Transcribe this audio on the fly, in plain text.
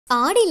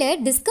ஆடியில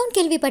discount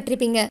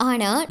கேள்விப்பட்டிருப்பீங்க.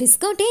 ஆனா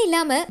டிஸ்கவுண்டே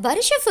இல்லாம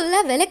வருஷம் ஃபுல்லா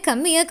விலை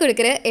கம்மியா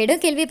கொடுக்கிற இடம்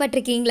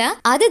கேள்விப்பட்டிருக்கீங்களா?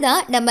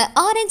 அதுதான் நம்ம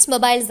orange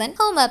mobiles and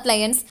home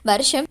appliances.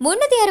 வருஷம்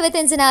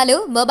 365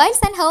 நாளும்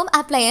மொபைல்ஸ் அண்ட் ஹோம்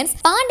அப்ளையன்ஸ்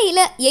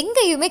பாண்டியில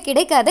எங்கேயுமே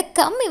கிடைக்காத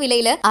கம்மி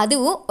விலையில,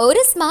 அதுவும்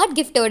ஒரு ஸ்மார்ட்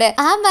கிஃப்டோட.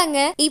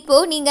 ஆமாங்க, இப்போ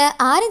நீங்க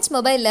ஆரஞ்ச்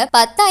மொபைல்ல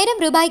 10,000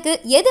 ரூபாய்க்கு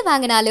எது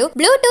வாங்கினாலும்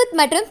ப்ளூடூத்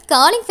மற்றும்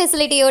காலிங்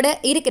ஃபெசிலிட்டியோட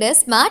இருக்கிற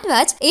ஸ்மார்ட்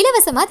வாட்ச்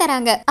இலவசமா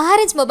தராங்க.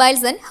 Orange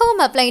mobiles and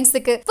home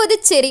அப்ளையன்ஸுக்கு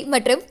Puducherry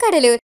மற்றும்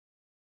கடலூர்.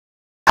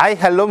 ஹாய்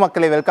ஹலோ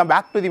மக்களே, welcome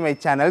back to my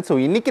channel. So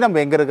இன்றைக்கி நம்ம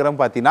எங்கே இருக்கிறோம்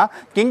பார்த்தீங்கன்னா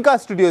கிங்கா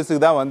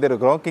ஸ்டுடியோஸுக்கு தான்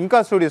வந்துருக்கிறோம். கிங்கா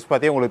ஸ்டுடியோஸ்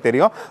பற்றி உங்களுக்கு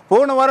தெரியும்.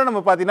 போன வாரம்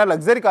நம்ம பார்த்தீங்கன்னா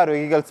லக்ஸரி கார்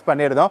வெஹிக்கல்ஸ்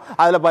பண்ணியிருந்தோம்.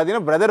 அதில்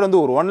பார்த்தீங்கன்னா பிரதர் வந்து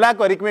ஒரு 1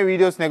 lakh வரைக்குமே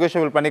வீடியோஸ்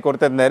நெகோஷியபிள் பண்ணி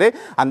கொடுத்துருந்தாரு.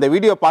 அந்த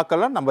வீடியோ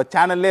பார்க்கலாம், நம்ம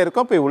சேனல்லே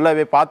இருக்கும். போய்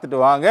உள்ளவே பார்த்துட்டு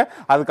வாங்க.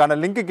 அதுக்கான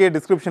லிங்க்கு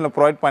டிஸ்கிரிப்ஷனில்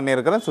ப்ரொவைட்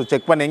பண்ணியிருக்கிறேன். ஸோ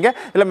செக் பண்ணிங்க,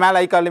 இல்லை மேலே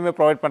ஐக்காலையுமே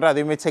ப்ரொவைட் பண்ணுறேன்,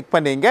 அதையுமே செக்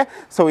பண்ணிங்க.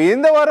 ஸோ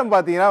இந்த வாரம்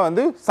பார்த்தீங்கன்னா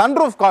வந்து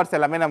சன்ரூஃப் கார்ஸ்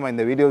எல்லாமே நம்ம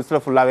இந்த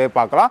வீடியோஸில் ஃபுல்லாகவே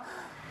பார்க்கலாம்.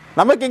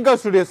 நம்ம கிங்கா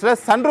ஸ்டுடியோஸில்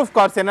சன்ரூஃப்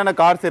கார்ஸ் என்னென்ன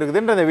கார்ஸ்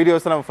இருக்குதுன்ற இந்த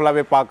வீடியோஸில் நம்ம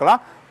ஃபுல்லாகவே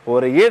பார்க்கலாம்.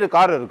 ஒரு 7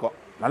 கார் இருக்கும்.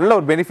 நல்ல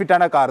ஒரு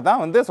பெனிஃபிட்டான கார் தான்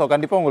வந்து. ஸோ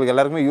கண்டிப்பாக உங்களுக்கு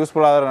எல்லாருக்குமே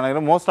யூஸ்ஃபுல்லாக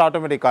நினைக்கிறேன். மோஸ்ட்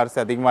ஆட்டோமேட்டிக் கார்ஸ்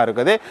அதிகமாக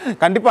இருக்குது.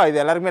 கண்டிப்பாக இது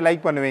எல்லாருமே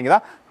லைக் பண்ணுவீங்க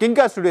தான்.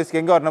 கிங்கா ஸ்டுடியோஸ்க்கு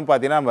எங்கே வரணும்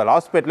பார்த்தீங்கன்னா நம்ம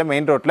லாஸ்பேட்டில்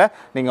மெயின் ரோட்டில்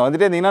நீங்கள்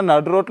வந்துட்டு இருந்தீங்கன்னா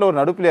நடு ரோட்டில் ஒரு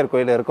நடுப்பிள்ளையார்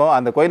கோயில் இருக்கும்.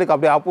 அந்த கோயிலுக்கு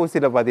அப்படியே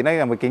ஆப்போசிட்டில்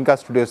பார்த்தீங்கன்னா நம்ம கிங்கா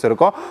ஸ்டுடியோஸ்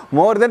இருக்கும்.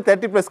 மோர் தென்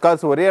 30+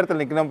 கார்ஸ் ஒரே இடத்துல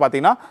நிற்கணும்.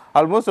 பார்த்தீங்கன்னா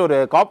ஆல்மோஸ்ட் ஒரு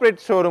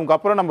கார்பரேட் ஷோரூம்க்கு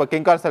அப்புறம் நம்ம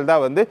கிங் கார்ஸில்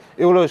தான் வந்து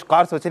இவ்வளோ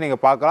கார்ஸ் வச்சு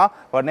நீங்கள் பார்க்கலாம்.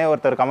 உடனே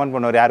ஒருத்தர் கமெண்ட்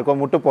பண்ணுவார், யாருக்கோ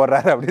முட்டு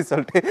போடுறாரு அப்படின்னு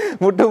சொல்லிட்டு.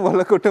 முட்டு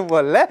போடல, குட்டும்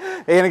போடல,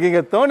 எனக்கு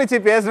இங்கே தோணிச்சு,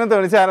 பேசணும்னு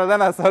தோணிச்சு, அதனால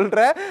தான் நான்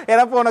சொல்கிறேன்.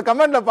 ஏன்னா போன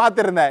கமெண்ட்ல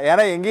பார்த்துருந்தேன்.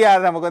 ஏன்னா எங்கேயும்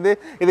யாரும் நமக்கு வந்து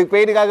இதுக்கு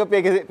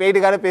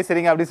பெய்டுக்காக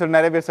பேசுறீங்க அப்படின்னு சொல்லி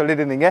நிறைய பேர்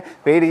சொல்லிட்டு இருந்தீங்க.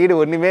 பெய்டு கீடு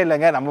ஒன்றுமே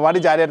இல்லைங்க, நம்ம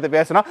மாதிரி ஜாலியாக எடுத்து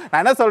பேசணும்.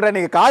 நான் என்ன சொல்கிறேன்,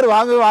 நீங்கள் கார்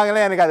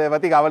வாங்கல, எனக்கு அதை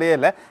பற்றி கவலையே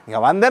இல்லை.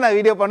 நீங்கள் வந்தால் நான்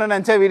வீடியோ பண்ணணும்னு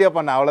நினச்சா வீடியோ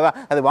பண்ணேன், அவ்வளோதான்.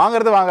 அது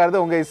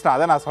வாங்குறது உங்கள் இஷ்டம்,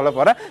 அதை நான் சொல்ல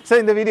போகிறேன். ஸோ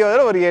இந்த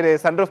வீடியோவில் ஒரு 7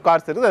 சன்ரூஃப்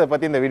கார்ஸ் இருக்குது. அதை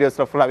பற்றி இந்த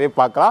வீடியோஸில் ஃபுல்லாகவே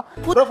பார்க்கலாம்.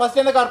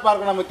 ஃபர்ஸ்ட் என்ன கார்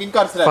பார்க்கணும் நம்ம கிங்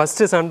கார்ஸில்?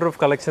 ஃபர்ஸ்ட் சன்ரூஃப்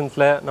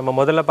கலெக்ஷன்ஸில் நம்ம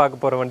முதல்ல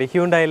பார்க்க போகிற வண்டி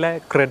ஹியூண்டாயில்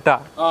கிரெட்டா.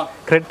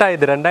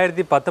 இது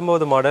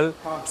 2019 மாடல்,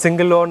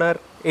 சிங்கிள் ஓனர்,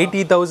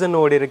 80,000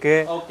 ஓடி இருக்கு.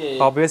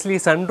 ஆப்வியஸ்லி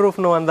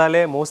சன்ரூஃப்னு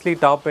வந்தாலே mostly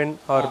top end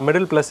R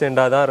middle plus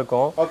எண்டா தான்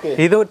இருக்கும்.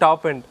 இது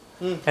top end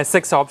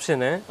SX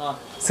option,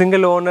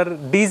 single owner,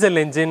 diesel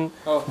engine,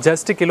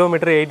 just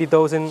kilometre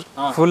 80,000,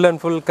 full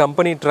and full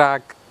company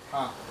track,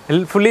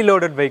 fully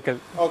loaded vehicle.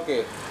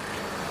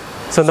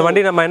 So இந்த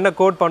வண்டி நம்ம என்ன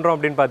கோட் பண்ணுறோம்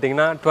அப்படின்னு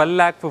பார்த்தீங்கன்னா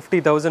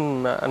 12,50,000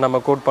 நம்ம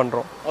கோட்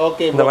பண்ணுறோம்.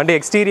 இந்த வண்டி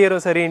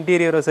எக்ஸ்டீரியரும் சரி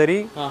இன்டீரியரும் சரி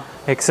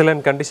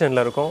எக்ஸலன்ட்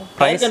கண்டிஷனில் இருக்கும்.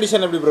 ப்ரைஸ்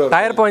கண்டிஷன் எப்படி ப்ரோ?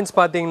 டயர் பாயிண்ட்ஸ்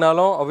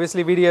பார்த்தீங்கன்னாலும்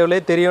ஆப்வியஸ்லி வீடியோவிலே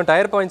தெரியும்,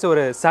 டயர் பாயிண்ட்ஸ்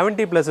ஒரு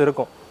 70+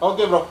 இருக்கும்.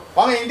 ஓகே ப்ரோ,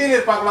 வாங்க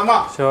இன்டீரியர் பார்க்கலாமா?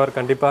 ஷூர்,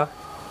 கண்டிப்பாக.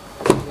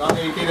 வாங்க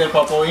இன்டீரியர்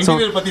பார்ப்போம்.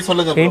 இன்டீரியர் பற்றி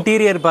சொல்லுங்க.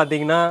 இன்டீரியர்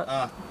பார்த்தீங்கன்னா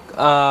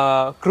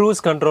க்ரூஸ்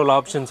கண்ட்ரோல்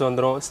ஆப்ஷன்ஸ்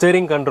வந்துரும்,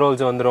 ஸ்டீரிங்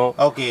கண்ட்ரோல்ஸ் வந்துரும்.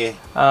 ஓகே,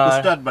 புஷ்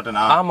ஸ்டார்ட்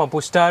பட்டனா? ஆமா,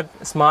 புஷ் ஸ்டார்ட்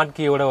ஸ்மார்ட்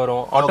கீயோட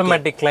வரும்.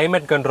 ஆட்டோமேட்டிக்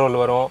கிளைமேட் கண்ட்ரோல்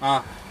வரும்.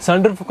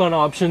 சன்ரூஃப்கான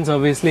ஆப்ஷன்ஸ்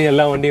ஆப்வியஸ்லி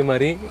எல்லா வண்டியும்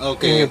மாதிரி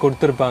இங்க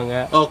கொடுத்திருப்பாங்க.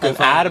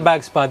 ஏர்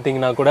பேக்ஸ்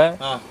பாத்தீங்கன்னா கூட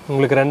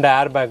உங்களுக்கு 2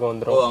 ஏர் பேக்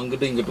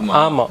வந்துரும்.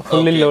 ஆமா,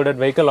 fully loaded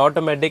vehicle,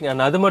 automatic.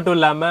 And அது மட்டும்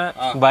இல்லாம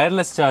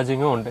வயர்லெஸ்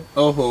சார்ஜிங்கும் உண்டு.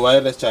 ஓஹோ,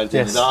 வயர்லெஸ்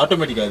சார்ஜிங். இது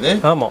ஆட்டோமேட்டிக் அது?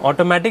 ஆமா,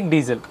 automatic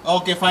diesel.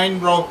 Okay fine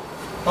bro.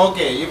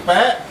 Okay, இப்போ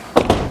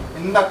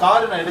இந்த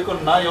கார் நான்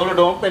எடுக்கணும்னா எவ்வளோ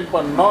டவுன் பேமெண்ட்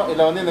பண்ணணும்,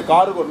 இல்லை வந்து இந்த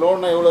காருக்கு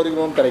லோன்னா எவ்வளோ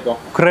வரைக்கும் லோன் கிடைக்கும்?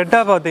 கிரெட்டா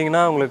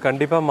பார்த்தீங்கன்னா உங்களுக்கு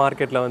கண்டிப்பாக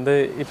மார்க்கெட்டில் வந்து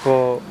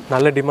இப்போது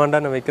நல்ல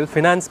டிமாண்டான வெஹிக்கிள்.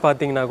 ஃபினான்ஸ்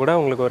பார்த்தீங்கன்னா கூட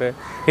உங்களுக்கு ஒரு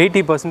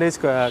 80%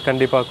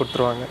 கண்டிப்பாக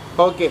கொடுத்துருவாங்க.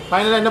 ஓகே,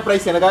 ஃபைனலாக என்ன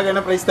ப்ரைஸ், எனக்காக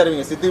என்ன ப்ரைஸ்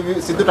தருவீங்க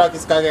சித்து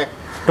டாக்கிஸ்க்காக?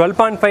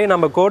 12.5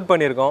 நம்ம கோட்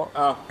பண்ணியிருக்கோம்,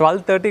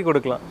 1230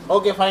 கொடுக்கலாம்.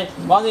 ஓகே ஃபைன்,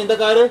 வாங்க இந்த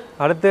காரு.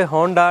 அடுத்து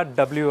Honda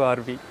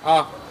WRV.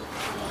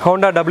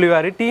 Honda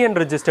WRV TN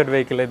registered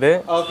vehicle இது.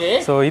 ஓகே,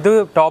 ஸோ இது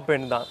டாப்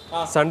எண்ட் தான்.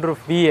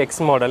 Sunroof VX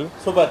model,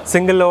 super,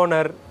 single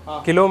owner.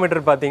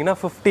 Kilometre பார்த்தீங்கன்னா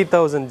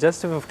 50,000,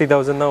 ஜஸ்ட்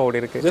 50,000 தான் ஓடி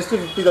இருக்கு. ஜஸ்ட்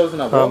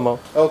 50,000? ஆமாம்.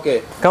 ஓகே,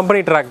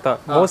 கம்பெனி ட்ராக் தான்.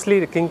 மோஸ்ட்லி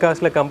கிங்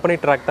கார்ஸ்ல கம்பெனி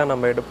ட்ராக் தான்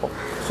நம்ம எடுப்போம்.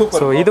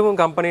 ஸோ இதுவும்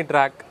company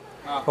track,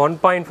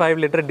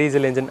 1.5 litre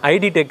diesel engine,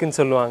 ID டெக்னு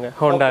சொல்லுவாங்க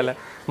ஹோண்டாவில்.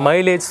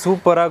 மைலேஜ்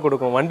சூப்பராக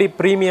கொடுக்கும். வண்டி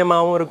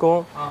ப்ரீமியமாகவும்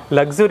இருக்கும்,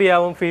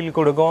 லக்ஸுரியாகவும் ஃபீல்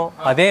கொடுக்கும்,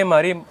 அதே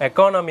மாதிரி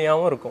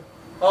எக்கானமியாகவும் இருக்கும்.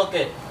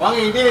 ஓகே, வாங்க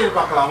இன்டீரியர்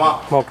பார்க்கலாமா?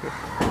 ஓகே,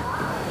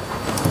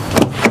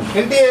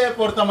 இன்டீரியர்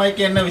பொறுத்த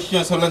வரைக்கும் என்ன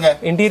விஷயம் சொல்லுங்க?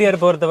 இன்டீரியர்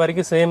பொறுத்த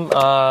வரைக்கும் சேம்.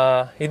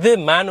 இது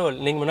மேனுவல்.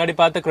 நீங்க முன்னாடி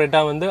பார்த்த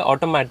கிரெட்டா வந்து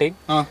ஆட்டோமேட்டிக்,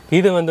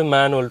 இது வந்து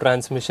manual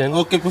transmission.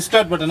 Okay, push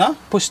start Patna?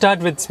 Push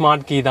start with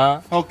smart key தான்.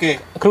 Okay,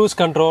 cruise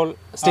control,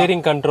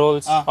 steering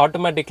controls,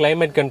 automatic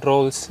climate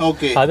controls.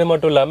 அது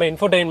மட்டும் இல்லாம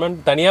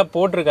இன்ஃபோடெயின்மெண்ட் தனியா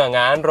போட்டிருக்காங்க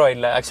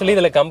ஆண்ட்ராய்டில். ஆக்சுவலி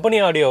இதுல கம்பெனி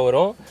ஆடியோ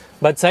வரும்,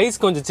 பட்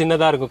சைஸ் கொஞ்சம்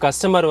சின்னதா இருக்கும்.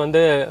 கஸ்டமர்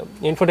வந்து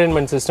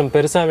இன்ஃபோடெயின்மெண்ட் சிஸ்டம்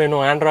பெருசா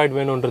வேணும், ஆண்ட்ராய்டு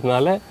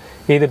வேணும்ன்றதுனால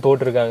இது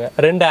போட்டிருக்காங்க.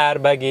 2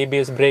 air bag,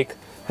 ABS break,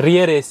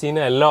 rear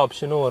ஏசின்னு எல்லா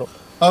ஆப்ஷனும் வரும்.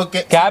 ஓகே,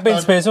 கேபின்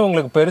ஸ்பேஸும்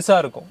உங்களுக்கு பெருசா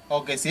இருக்கும்.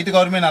 ஓகே, சீட்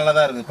கவருமே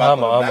நல்லதா இருக்கு.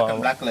 ஆமா ஆமா,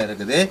 பிளாக்ல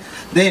இருக்குது.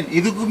 தென்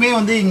இதுக்குமே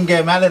வந்து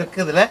இங்க மேல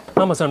இருக்குதுல.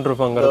 ஆமா,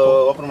 சன்ரூஃப் அங்க இருக்கு.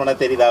 ஓபன் பண்ணா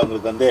தெரியுதா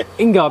உங்களுக்கு? வந்து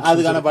இங்க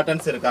அதுக்கான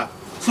பட்டன்ஸ் இருக்கா?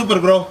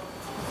 Super bro.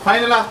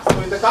 ஃபைனலா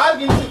இந்த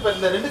காருக்கு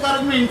இந்த ரெண்டு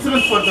காருக்குமே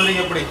இன்சூரன்ஸ்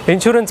பொறுத்தவரைக்கும் எப்படி?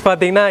 இன்சூரன்ஸ்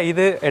பார்த்தீங்கன்னா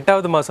இது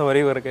 8வது மாதம்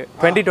வரைக்கும் இருக்குது.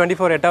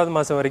 2024 8வது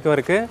மாதம் வரைக்கும்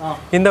இருக்குது.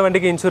 இந்த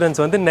வண்டிக்கு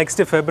இன்சூரன்ஸ் வந்து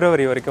நெக்ஸ்ட்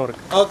ஃபெப்ரவரி வரைக்கும்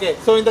இருக்குது. ஓகே.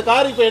 ஸோ இந்த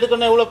கார் இப்போ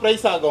எடுக்கணும்னா எவ்வளோ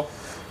ப்ரைஸ் ஆகும்?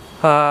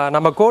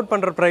 நம்ம கோட்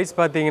பண்ணுற ப்ரைஸ்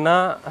பார்த்தீங்கன்னா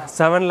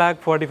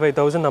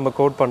 7,45,000 நம்ம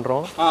கோட்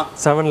பண்ணுறோம்.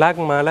 7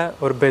 lakh மேலே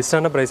ஒரு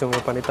பெஸ்ட்டான ப்ரைஸ்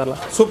உங்களுக்கு பண்ணி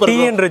தரலாம்.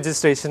 TN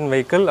registration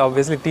vehicle.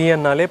 ஆப்வியஸ்லி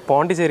டிஎன்னாலே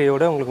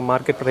பாண்டிச்சேரியோட உங்களுக்கு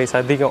மார்க்கெட் ப்ரைஸ்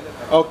அதிகம்.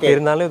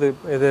 இருந்தாலும்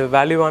இது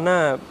வேல்யூவான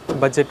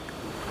பட்ஜெட்.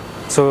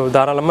 ஸோ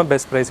தாராளமாக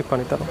பெஸ்ட் ப்ரைஸுக்கு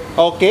பண்ணி தரோம்.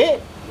 ஓகே.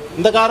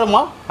 இந்த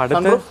காரமா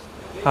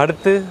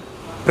அடுத்து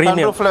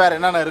ப்ரீமியம் வேறு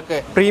என்னென்ன இருக்கு?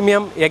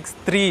 ப்ரீமியம்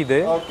X3 இது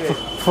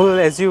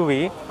ஃபுல்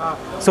எஸ்யூவி.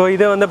 ஸோ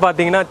இது வந்து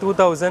பார்த்தீங்கன்னா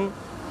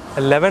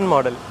 2011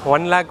 மாடல்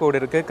 1 lakh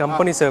ஓடு இருக்குது.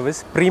 Company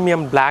service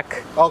premium black.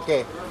 Okay.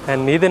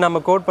 And இது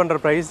நம்ம கோட் பண்ணுற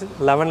ப்ரைஸ்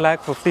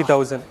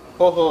 11,50,000.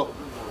 ஓஹோ.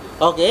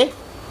 ஓகே.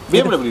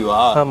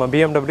 பிஎம்டபிள்யூவா? ஆமாம்,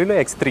 பிஎம்டபிள்யூவில்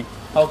X3.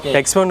 ஓகே.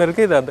 X1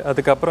 இருக்குது. இது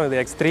அதுக்கப்புறம் இது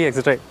X3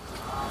 X-Drive.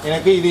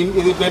 எனக்கு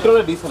இது பெட்ரோல்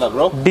டீசலா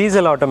ப்ரோ?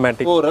 Diesel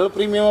automatic. ஒரு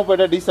பிரீமியமா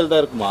போய்ட்டா டீசல்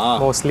தான் இருக்குமா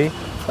மோஸ்ட்லி?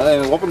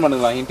 ஓப்பன்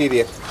பண்ணுங்களா.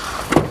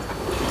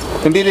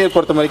 இன்டீரியர்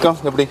பொறுத்த வரைக்கும்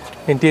எப்படி?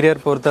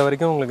 இன்டீரியர் பொறுத்த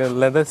வரைக்கும் உங்களுக்கு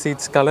லெதர்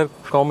சீட்ஸ் கலர்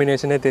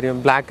காம்பினேஷனே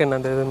தெரியும். பிளாக் அண்ட்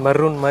அந்த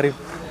மரூன் மாதிரி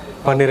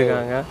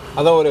பண்ணியிருக்காங்க.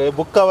 அதான் ஒரு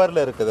புக்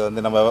கவரில் இருக்குது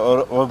வந்து நம்ம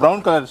ஒரு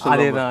ப்ரௌன் கலர்.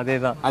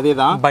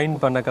 அதேதான் பைண்ட்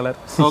பண்ண கலர்.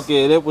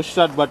 ஓகே. இதே push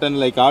start button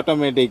like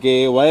automatic,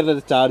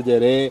 wireless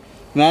charger,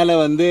 மேலே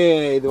வந்து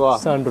இதுவா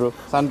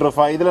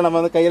சன்ரூஃபா. இதில் நம்ம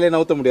வந்து கையிலே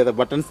நவுத்த முடியாத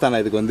பட்டன்ஸ் தானே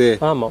இதுக்கு வந்து?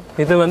 ஆமாம்.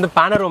 இது வந்து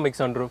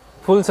பேனரோமிக் சன்ரூஃப்,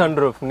 ஃபுல்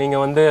சன்ரூஃப்.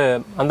 நீங்கள் வந்து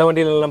அந்த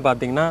வண்டியிலலாம்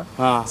பார்த்தீங்கன்னா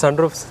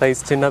சன்ரூஃப்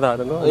சைஸ் சின்னதாக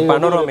இருக்கும்.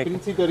 பேனரோமிக்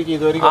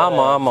இது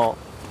வரைக்கும். ஆமாம்.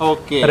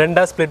 ஓகே.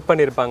 ரெண்டாக ஸ்ப்ளிட்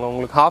பண்ணியிருப்பாங்க.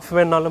 உங்களுக்கு ஹாஃப்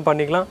வேணாலும்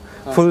பண்ணிக்கலாம்,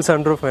 ஃபுல்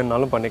சன்ரூஃப்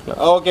வேணாலும் பண்ணிக்கலாம்.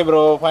 Okay bro.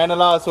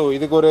 ஃபைனலாக ஸோ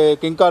இதுக்கு ஒரு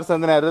கிங் கார்ஸ்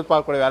வந்து நான்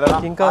எதிர்பார்க்கக்கூடிய வேலை.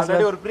 கிங் கார்ஸ்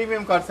ஒரு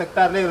ப்ரீமியம் கார்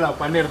செக்டார்லேயே நான்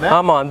பண்ணியிருந்தேன்.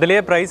 ஆமாம்,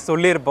 அதுலேயே ப்ரைஸ்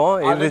சொல்லியிருப்போம்.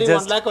 இது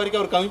ஜஸ்ட் 1 lakh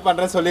வரைக்கும் அவர் கம்மி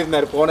பண்ணுறேன்னு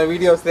சொல்லியிருந்தார் போன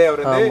வீடியோஸ்லேயே.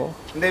 அவர் வந்து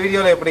இந்த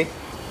வீடியோவில் எப்படி?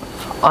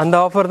 அந்த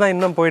ஆஃபர் தான்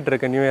இன்னும் போயிட்டு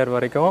இருக்கு நியூ இயர்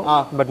வரைக்கும்.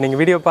 பட்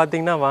நீங்கள் வீடியோ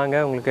பார்த்தீங்கன்னா வாங்க,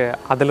 உங்களுக்கு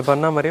அதில்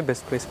பண்ண மாதிரியே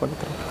பெஸ்ட் ப்ரைஸ்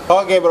பண்ணித்தரோம்.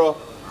 Okay bro.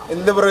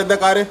 இந்த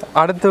காரு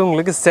அடுத்து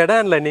உங்களுக்கு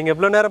செடான்ல நீங்கள்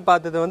எவ்வளோ நேரம்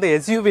பார்த்தது வந்து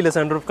எஸ்யூவியில்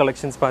சன்ரூஃப்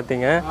கலெக்ஷன்ஸ்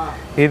பார்த்தீங்க.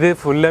 இது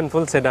full and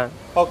full sedan.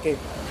 Okay.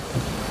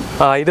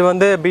 இது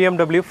வந்து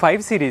BMW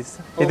 5 சீரீஸ்.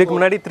 இதுக்கு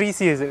முன்னாடி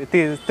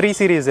 3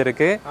 சீரீஸ்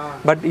இருக்கு.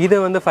 பட் இது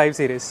வந்து 5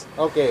 சீரீஸ்.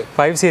 ஓகே.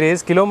 5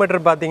 சீரீஸ்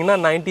கிலோமீட்டர் பார்த்தீங்கன்னா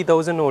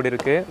 90,000 ஓடி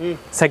இருக்கு.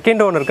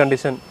 Second owner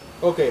condition.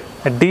 Okay.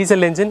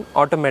 Diesel engine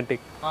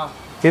automatic.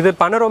 இது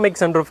பனரோமிக்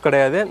சன்ரூஃப்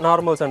கிடையாது,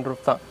 நார்மல்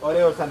சன்ரூஃப் தான். ஒரே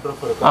ஒரு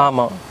சன்ரூஃப் இருக்கு.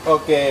 ஆமா.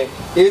 ஓகே.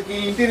 இதுக்கு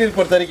இன்டீரியர்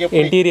பொறுத்த வரைக்கும்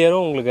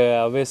இன்டீரியரும் உங்களுக்கு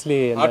obviously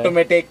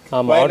ஆட்டோமேட்டிக்.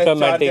 ஆமா,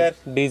 automatic,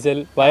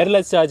 diesel,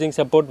 wireless charging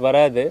support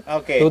வராது.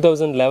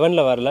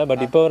 2011ல வரல,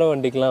 பட் இப்போ வர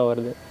வண்டிக்குலாம்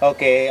வருது.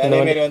 ஓகே.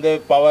 அதே மாதிரி வந்து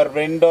பவர்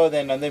விண்டோ,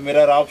 தென் வந்து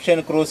மிரர்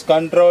ஆப்ஷன், க்ரூஸ்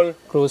கண்ட்ரோல்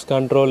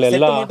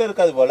எல்லாம் செட்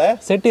இருக்காது போல.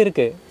 செட்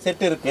இருக்கு.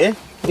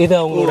 இது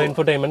அவங்களோட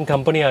infotainment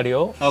company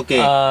audio.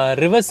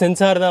 Reverse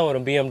sensor தான்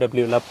வரும்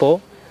BMWல அப்போ.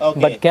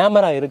 பட்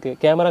கேமரா இருக்கு.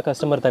 கேமரா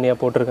கஸ்டமர் தனியா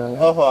போட்டுருக்காங்க.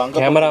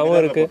 கேமராவும்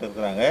இருக்கு.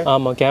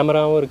 ஆமா,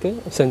 கேமராவும் இருக்கு,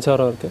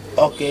 சென்சாரும் இருக்கு.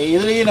 ஓகே.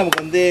 இதுலயே நமக்கு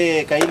வந்து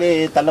கையிலே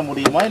தள்ள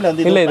முடியுமா இல்ல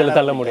வந்து? இல்ல, இதுல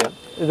தள்ள முடியாது.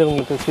 இது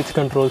உங்களுக்கு ஸ்விட்ச்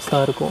கண்ட்ரோல்ஸ்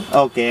தான் இருக்கும்.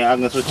 ஓகே.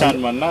 அங்க ஸ்விட்ச் ஆன்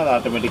பண்ணா அது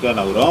ஆட்டோமேட்டிக்கா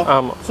நகரும்.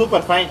 ஆமா.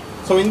 Super fine.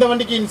 சோ இந்த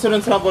வண்டிக்கு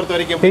இன்சூரன்ஸ்லாம் பொறுத்த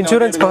வரைக்கும்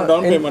இன்சூரன்ஸ்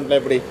டவுன் பேமெண்ட்ல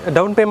எப்படி?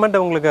 டவுன் பேமெண்ட்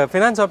உங்களுக்கு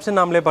ஃபைனான்ஸ் ஆப்ஷன்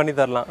நாமளே பண்ணி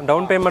தரலாம்.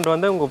 டவுன் பேமெண்ட்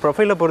வந்து உங்க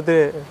ப்ரொஃபைலை பொறுத்து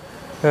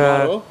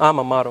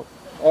ஆமா மாறும்.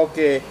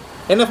 ஓகே.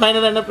 என்ன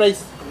ஃபைனல் என்ன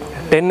பிரைஸ்?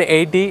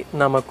 1080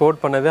 நம்ம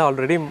கோட் பண்ணது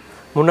ஆல்ரெடி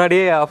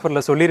முன்னாடியே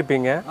ஆஃபரில்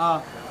சொல்லியிருப்பீங்க.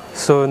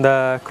 ஸோ இந்த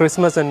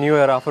Christmas and new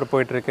year offer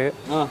போயிட்டுருக்கு.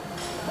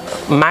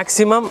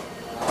 மேக்ஸிமம்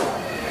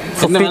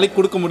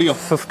கொடுக்க முடியும்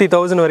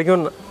 50,000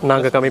 வரைக்கும்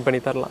நாங்கள் கம்மி பண்ணி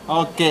தரலாம்.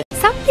 ஓகே.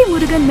 சக்தி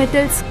முருகன்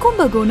மெட்டல்ஸ்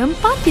கும்பகோணம்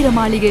பாத்திர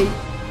மாளிகை.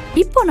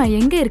 இப்போ நான்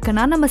எங்க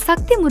இருக்கேன்னா நம்ம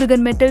சக்தி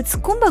முருகன் மெட்டல்ஸ்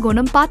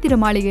கும்பகோணம் பாத்திர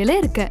மாளிகையில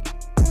இருக்கேன்.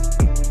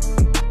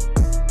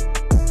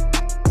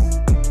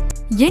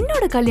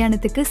 என்னோட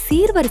கல்யாணத்துக்கு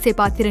சீர்வரிசை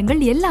பாத்திரங்கள்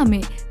எல்லாமே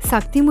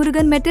சக்தி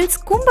முருகன் மெட்டல்ஸ்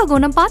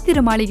கும்பகோணம்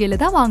பாத்திர மாளிகையில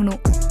தான் வாங்கணும்.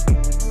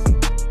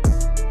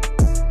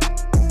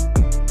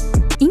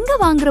 இங்க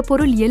வாங்குற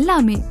பொருள்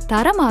எல்லாமே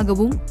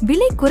தரமாகவும்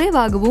விலை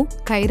குறைவாகவும்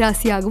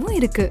கைராசியாகவும்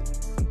இருக்கு.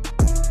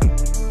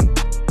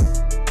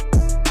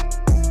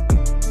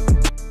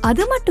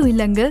 அது மட்டும்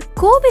இல்லங்க,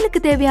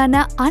 கோவிலுக்கு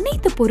தேவையான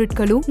அனைத்து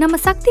பொருட்களும் நம்ம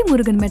சக்தி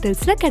முருகன்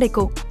மெட்டல்ஸ்ல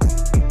கிடைக்கும்.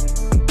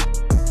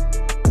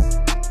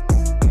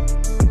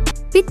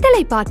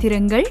 பித்தளை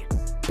பாத்திரங்கள்,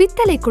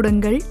 பித்தளை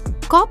குடங்கள்,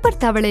 காப்பர்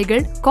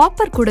தவளைகள்,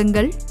 காப்பர்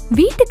குடங்கள்,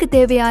 வீட்டுக்கு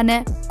தேவையான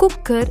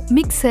குக்கர்,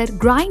 மிக்சர்,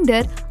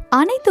 கிரைண்டர்,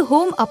 அனைத்து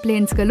ஹோம்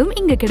அப்ளையன்ஸ்களும்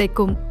இங்க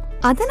கிடைக்கும்.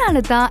 அதனால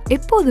தான்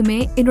எப்போதுமே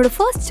என்னோட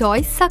ஃபர்ஸ்ட்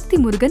சாய்ஸ் சக்தி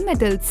முருகன்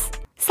மெட்டல்ஸ்.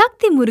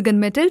 சக்தி முருகன்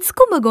மெட்டல்ஸ்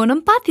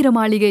கும்பகோணம் பாத்திர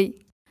மாளிகை.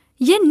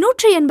 எண்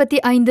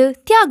 185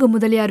 தியாக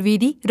முதலியார்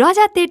வீதி,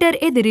 ராஜா தியேட்டர்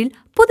எதிரில்,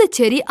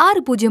 புதுச்சேரி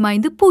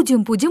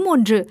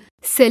 605001.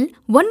 செல்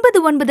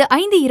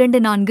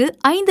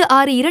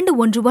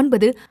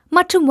 9952456219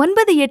 மற்றும்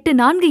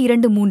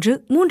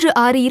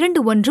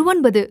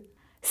 984223362119.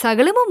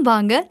 சகலமும்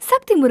வாங்க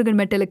சக்தி முருகன்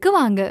மெட்டலுக்கு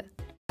வாங்க.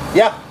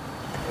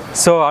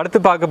 ஸோ அடுத்து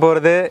பார்க்க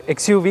போகிறது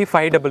XUV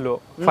 500.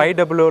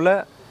 500ல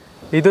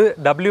இது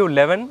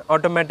W11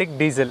 ஆட்டோமேட்டிக்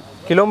டீசல்.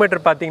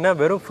 கிலோமீட்டர் பார்த்தீங்கன்னா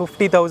வெறும்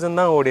 50,000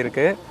 தான் ஓடி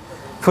இருக்கு.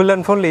 ஃபுல்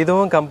அண்ட் ஃபுல்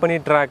இதுவும் கம்பெனி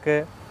ட்ராக்கு.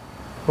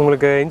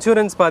 உங்களுக்கு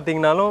இன்சூரன்ஸ்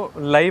பார்த்தீங்கன்னாலும்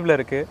லைவ்ல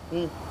இருக்கு.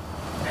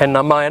 அண்ட்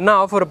நம்ம என்ன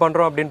ஆஃபர்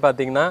பண்ணுறோம் அப்படின்னு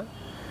பார்த்தீங்கன்னா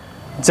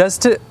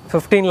ஜஸ்ட்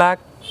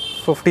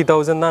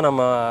 15,50,000 தான்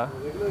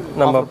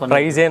நம்ம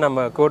ப்ரைஸே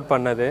நம்ம கோட்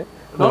பண்ணது.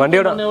 இந்த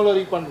வண்டியோட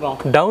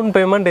டவுன்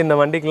பேமெண்ட் இந்த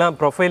வண்டிக்கெலாம்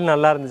ப்ரொஃபைல்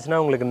நல்லா இருந்துச்சுன்னா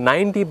உங்களுக்கு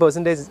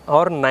 90%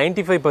 ஆர்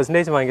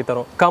 95% வாங்கி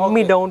தரோம்.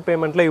 கம்மி டவுன்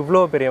பேமெண்ட்டில்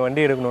இவ்வளோ பெரிய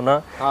வண்டி எடுக்கணும்னா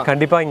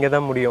கண்டிப்பாக இங்கே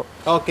தான் முடியும்.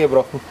 Okay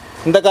bro.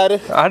 இந்த காரு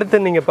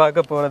அடுத்து நீங்கள்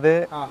பார்க்க போகிறது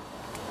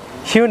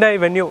ஹியூண்டாய்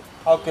வென்யூ.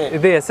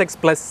 இது SX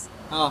ப்ளஸ்.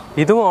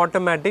 இதுவும்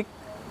ஆட்டோமேட்டிக்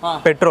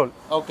பெட்ரோல்.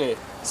 ஓகே.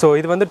 ஸோ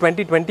இது வந்து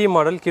 2020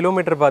 மாடல்.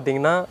 கிலோமீட்டர்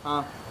பார்த்தீங்கன்னா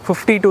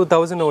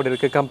 52,000 ஓடி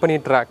இருக்குது கம்பெனி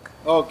ட்ராக்.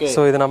 ஓகே. ஸோ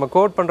இது நம்ம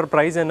கோட் பண்ணுற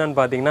ப்ரைஸ் என்னன்னு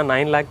பார்த்தீங்கன்னா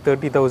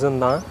 9,30,000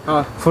 தான்.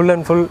 ஃபுல்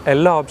அண்ட் ஃபுல்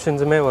எல்லா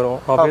ஆப்ஷன்ஸுமே வரும்.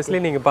 ஆப்வியஸ்லி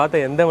நீங்கள்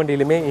பார்த்த எந்த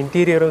வண்டியிலுமே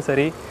இன்டீரியரும்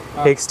சரி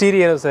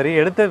எக்ஸ்டீரியரும் சரி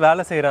எடுத்து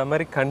வேலை செய்கிற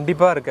மாதிரி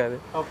கண்டிப்பாக இருக்காது.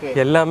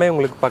 எல்லாமே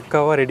உங்களுக்கு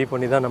பக்காவாக ரெடி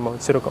பண்ணி தான் நம்ம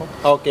வச்சுருக்கோம்.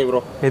 Okay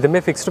bro.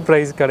 எதுவுமே ஃபிக்ஸ்டு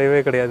ப்ரைஸ் கிடையவே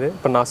கிடையாது.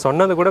 இப்போ நான்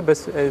சொன்னது கூட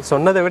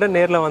சொன்னதை விட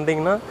நேரில்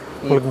வந்தீங்கன்னா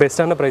உங்களுக்கு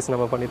பெஸ்ட்டான ப்ரைஸ்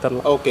நம்ம பண்ணி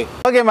தரலாம். ஓகே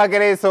ஓகே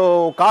மக்களே. ஸோ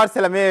கார்ஸ்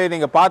எல்லாமே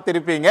நீங்கள்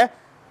பார்த்துருப்பீங்க.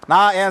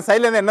 நான் என்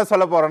சைட்லேருந்து என்ன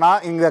சொல்ல போகிறேன்னா,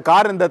 இந்த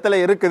கார் இந்த இடத்துல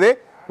இருக்குது,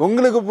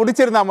 உங்களுக்கு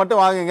பிடிச்சிருந்தா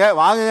மட்டும் வாங்குங்க.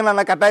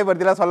 நான்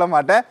கட்டாயப்படுத்திலாம் சொல்ல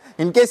மாட்டேன்.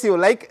 இன்கேஸ் யூ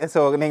லைக், ஸோ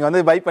நீங்கள்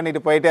வந்து பை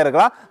பண்ணிட்டு போயிட்டே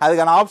இருக்கலாம்.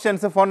 அதுக்கான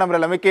ஆப்ஷன்ஸ் ஃபோன் நம்பர்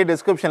எல்லாமே கீழே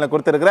டிஸ்கிரிப்ஷனில்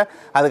கொடுத்துருக்குறேன்.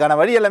 அதுக்கான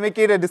வழி எல்லாமே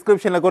கீழே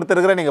டிஸ்கிரிப்ஷனில்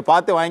கொடுத்துருக்குறேன். நீங்கள்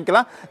பார்த்து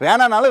வாங்கிக்கலாம்.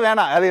 வேணானாலும்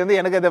வேணாம், அது வந்து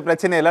எனக்கு எந்த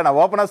பிரச்சனை இல்லை. நான்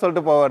ஓப்பனாக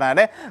சொல்லிட்டு போவேன்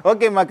நான்.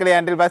 ஓகே மக்களே,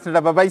 until pass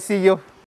by, see you.